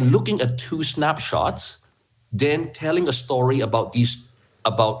looking at two snapshots, then telling a story about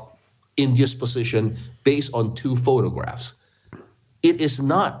India's position based on two photographs. It is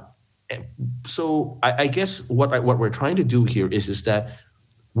not. So I guess what we're trying to do here is that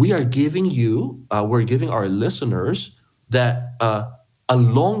we're giving our listeners that a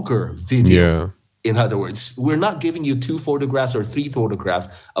longer video. Yeah. In other words, we're not giving you two photographs or three photographs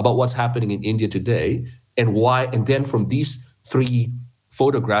about what's happening in India today and why, and then from these three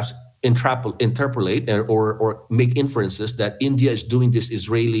photographs interpolate or make inferences that India is doing this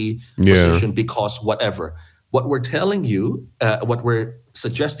Israeli position because whatever. What we're telling you, what we're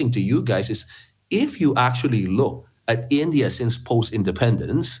suggesting to you guys is, if you actually look at India since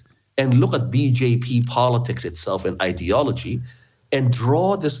post-independence and look at BJP politics itself and ideology, and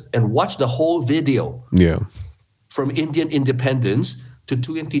draw this and watch the whole video from Indian independence to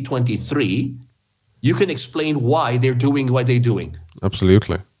 2023, you can explain why they're doing what they're doing.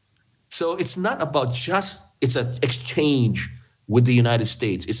 Absolutely. So it's not about it's an exchange with the United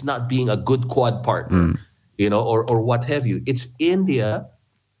States. It's not being a good Quad partner, or what have you. It's India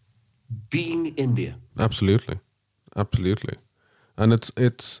being India. Absolutely. And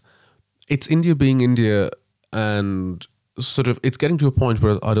it's India being India, and sort of it's getting to a point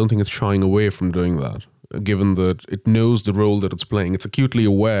where I don't think it's shying away from doing that, given that it knows the role that it's playing. It's acutely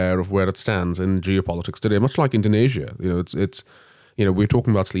aware of where it stands in geopolitics today, much like Indonesia. It's we were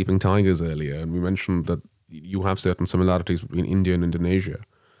talking about sleeping tigers earlier, and we mentioned that you have certain similarities between India and Indonesia,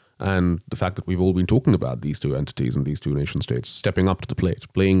 and the fact that we've all been talking about these two entities and these two nation states stepping up to the plate,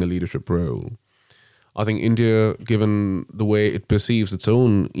 playing a leadership role. I think India, given the way it perceives its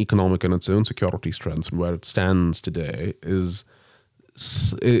own economic and its own security strengths and where it stands today, it's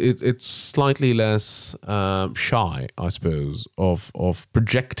slightly less shy, I suppose, of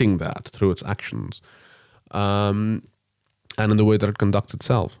projecting that through its actions, and in the way that it conducts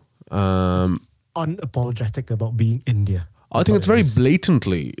itself. unapologetic about being India. I think it's very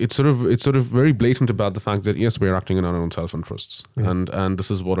blatantly. It's sort of very blatant about the fact that yes, we are acting in our own self-interests, and this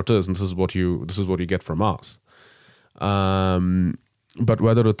is what it is, and this is what you get from us. But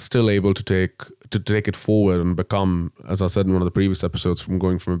whether it's still able to take it forward and become, as I said in one of the previous episodes, from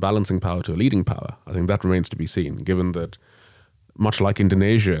going from a balancing power to a leading power, I think that remains to be seen. Given that, much like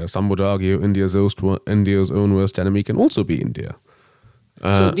Indonesia, some would argue India's own worst enemy can also be India.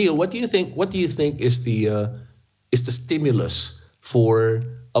 So Neil, what do you think? What do you think is the stimulus for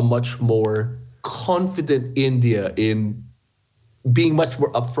a much more confident India in being much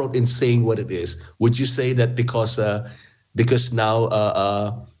more upfront in saying what it is? Would you say that because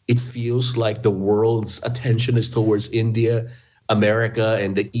now it feels like the world's attention is towards India, America,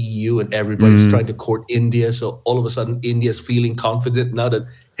 and the EU, and everybody's trying to court India, so all of a sudden India's feeling confident now that,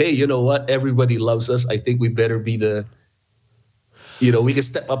 hey, you know what, everybody loves us, I think we better be we can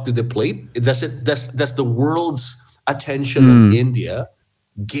step up to the plate? That's the world's attention on India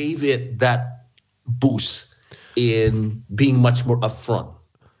gave it that boost in being much more upfront?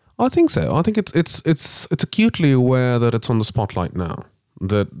 I think so. I think it's acutely aware that it's on the spotlight now.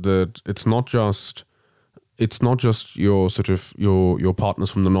 That it's not just your sort of your partners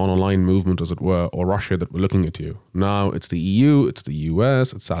from the non-aligned movement, as it were, or Russia that were looking at you. Now it's the EU, it's the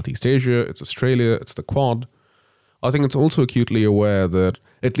US, it's Southeast Asia, it's Australia, it's the Quad. I think it's also acutely aware that,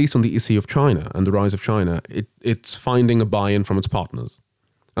 at least on the issue of China and the rise of China, it's finding a buy-in from its partners.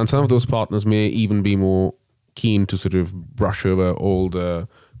 And some of those partners may even be more keen to sort of brush over all the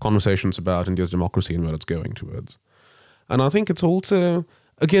conversations about India's democracy and where it's going towards. And I think it's also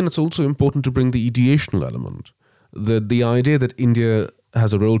important to bring the ideational element. The idea that India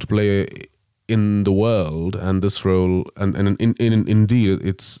has a role to play in the world, and this role, and indeed,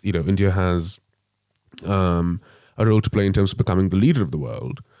 it's, India has a role to play in terms of becoming the leader of the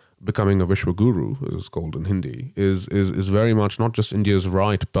world, becoming a Vishwa Guru, as it's called in Hindi, is very much not just India's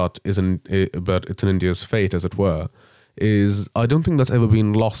right, but it's in India's fate, as it were. I don't think that's ever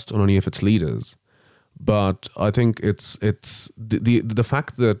been lost on any of its leaders, but I think it's the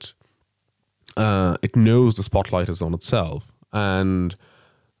fact that it knows the spotlight is on itself, and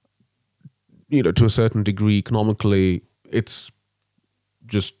to a certain degree economically it's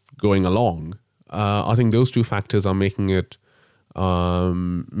just going along. I think those two factors are making at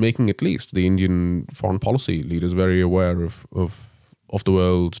least the Indian foreign policy leaders very aware of the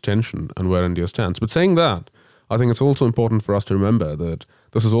world's tension and where India stands. But saying that, I think it's also important for us to remember that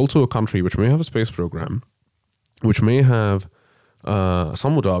this is also a country which may have a space program, which may have,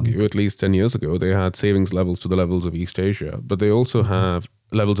 some would argue, at least 10 years ago, they had savings levels to the levels of East Asia, but they also have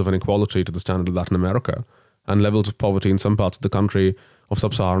levels of inequality to the standard of Latin America and levels of poverty in some parts of the country of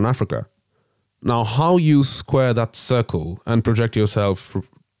sub-Saharan Africa. Now, how you square that circle and project yourself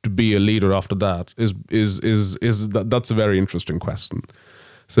to be a leader after that that's a very interesting question.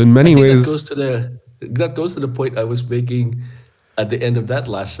 So in many ways, that goes to the point I was making at the end of that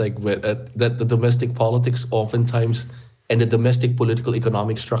last segment, that the domestic politics oftentimes and the domestic political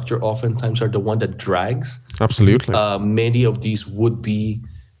economic structure oftentimes are the one that drags. Absolutely. Many of these would-be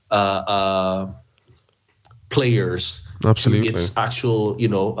players. Absolutely. To its actual,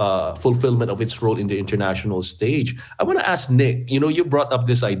 fulfillment of its role in the international stage. I want to ask Nick, you brought up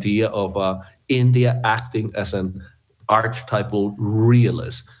this idea of India acting as an archetypal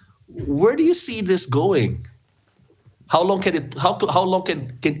realist. Where do you see this going? How long can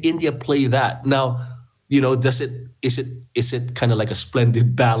India play that? Now, is it kind of like a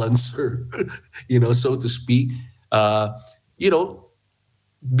splendid balancer, so to speak?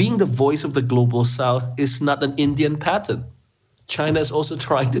 Being the voice of the global South is not an Indian pattern. China is also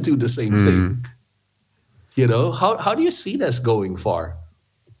trying to do the same thing. How do you see this going far?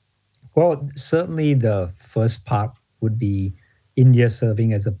 Well, certainly the first part would be India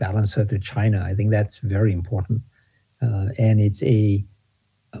serving as a balancer to China. I think that's very important. And it's a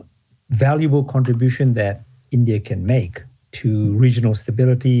valuable contribution that India can make to regional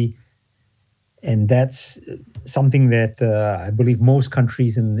stability. And that's something that I believe most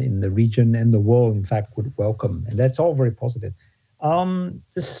countries in the region and the world, in fact, would welcome. And that's all very positive. The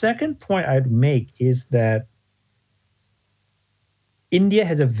second point I'd make is that India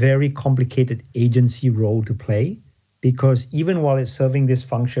has a very complicated agency role to play, because even while it's serving this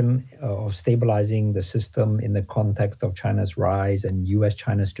function of stabilizing the system in the context of China's rise and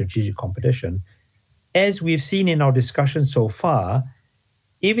US-China strategic competition, as we've seen in our discussion so far,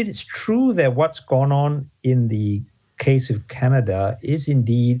 if it is true that what's gone on in the case of Canada is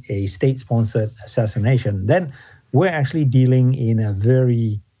indeed a state-sponsored assassination, then we're actually dealing in a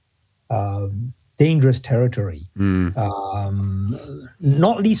very dangerous territory,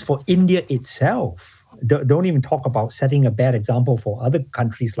 not least for India itself. Don't even talk about setting a bad example for other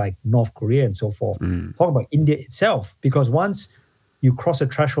countries like North Korea and so forth. Talk about India itself, because once you cross a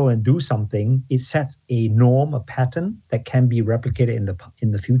threshold and do something, it sets a norm, a pattern that can be replicated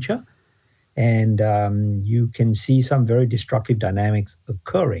in the future, and you can see some very destructive dynamics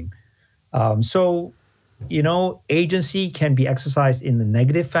occurring. So, agency can be exercised in the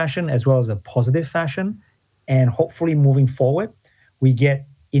negative fashion as well as a positive fashion. And hopefully, moving forward, we get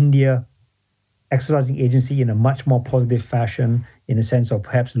India exercising agency in a much more positive fashion, in the sense of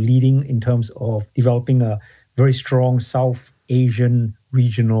perhaps leading in terms of developing a very strong South Asian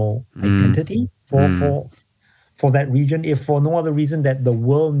regional identity for that region, if for no other reason that the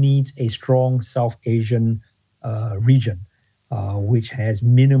world needs a strong South Asian region, which has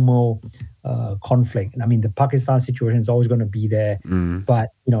minimal conflict. And I mean, the Pakistan situation is always going to be there, but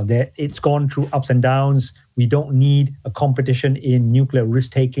it's gone through ups and downs. We don't need a competition in nuclear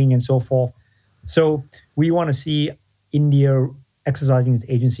risk taking and so forth. So we want to see India exercising its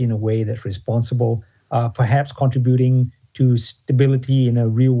agency in a way that's responsible, perhaps contributing to stability in a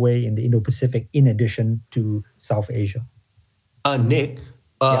real way in the Indo-Pacific, in addition to South Asia. Nick,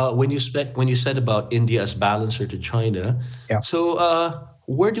 Yeah. when you said about India as balancer to China, Yeah. so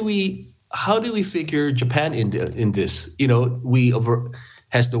how do we figure Japan in this?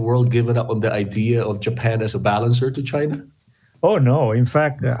 Has the world given up on the idea of Japan as a balancer to China? Oh, no. In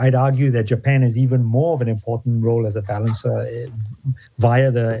fact, I'd argue that Japan has even more of an important role as a balancer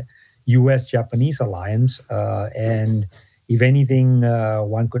via the US-Japanese alliance. And if anything,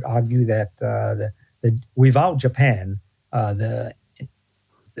 one could argue that without Japan, the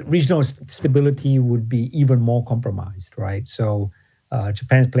regional stability would be even more compromised, right? So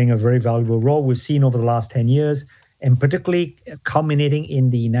Japan is playing a very valuable role. We've seen over the last 10 years, and particularly culminating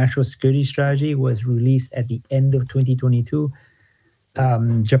in the national security strategy was released at the end of 2022.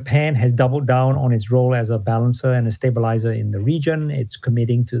 Japan has doubled down on its role as a balancer and a stabilizer in the region. It's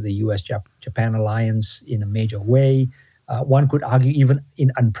committing to the US-Japan alliance in a major way. One could argue even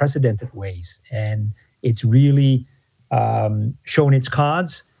in unprecedented ways. And it's really shown its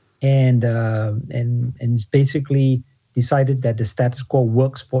cards and it's basically decided that the status quo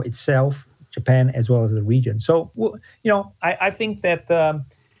works for itself, Japan, as well as the region. So, I think that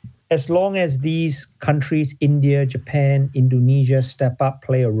as long as these countries, India, Japan, Indonesia, step up,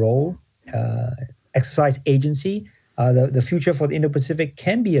 play a role, exercise agency, the future for the Indo-Pacific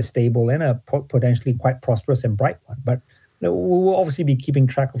can be a stable and a potentially quite prosperous and bright one. But we will obviously be keeping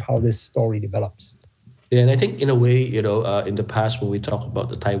track of how this story develops. Yeah, and I think in a way, in the past when we talk about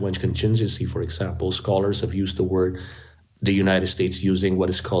the Taiwan contingency, for example, scholars have used the word the United States using what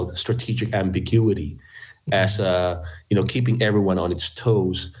is called strategic ambiguity as keeping everyone on its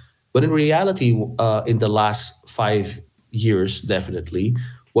toes. But in reality, in the last 5 years, definitely,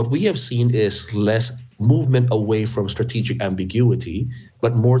 what we have seen is less movement away from strategic ambiguity,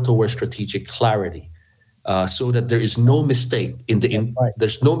 but more towards strategic clarity, so that there is no mistake Right.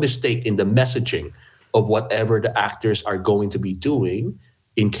 there's no mistake in the messaging of whatever the actors are going to be doing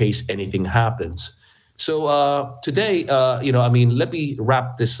in case anything happens. So today, let me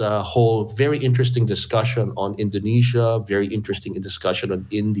wrap this whole very interesting discussion on Indonesia, very interesting discussion on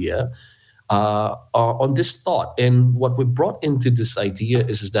India, on this thought. And what we brought into this idea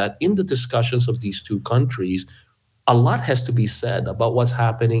is that in the discussions of these two countries, a lot has to be said about what's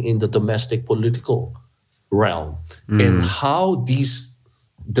happening in the domestic political realm and how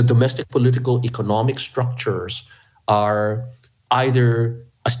the domestic political economic structures are either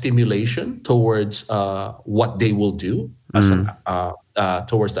a stimulation towards what they will do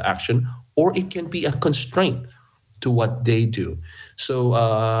towards the action, or it can be a constraint to what they do. So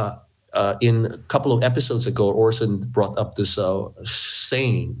in a couple of episodes ago, Orson brought up this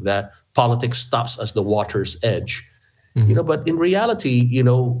saying that politics stops at the water's edge. But in reality,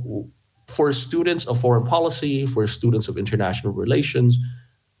 for students of foreign policy, for students of international relations,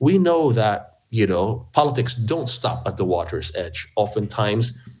 we know that politics don't stop at the water's edge.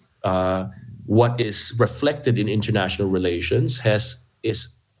 Oftentimes, what is reflected in international relations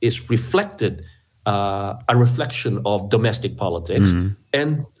is reflected a reflection of domestic politics,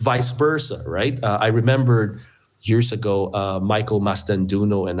 and vice versa, right? I remembered years ago, Michael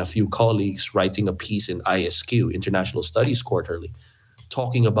Mastanduno and a few colleagues writing a piece in ISQ, International Studies Quarterly,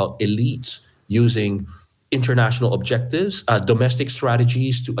 talking about elites using international objectives, domestic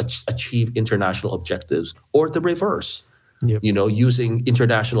strategies to achieve international objectives, or the reverse. Yep. Using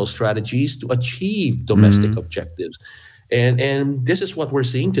international strategies to achieve domestic objectives. And this is what we're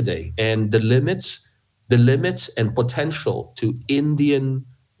seeing today. And the limits and potential to Indian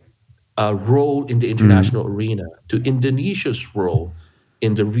role in the international arena to Indonesia's role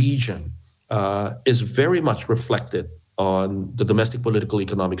in the region is very much reflected on the domestic political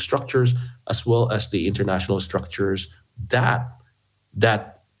economic structures as well as the international structures that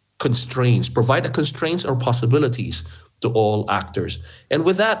that constraints provide a constraints or possibilities to all actors. And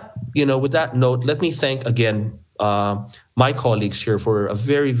with that, with that note, let me thank again my colleagues here for a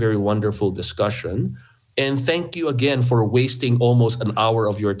very, very wonderful discussion. And thank you again for wasting almost an hour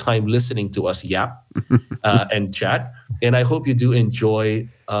of your time listening to us yap and chat. And I hope you do enjoy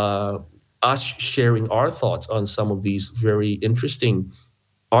us sharing our thoughts on some of these very interesting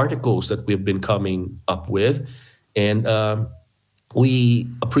articles that we've been coming up with. And we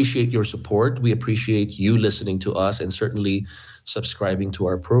appreciate your support. We appreciate you listening to us and certainly subscribing to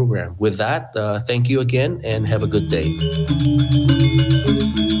our program. With that, thank you again and have a good day.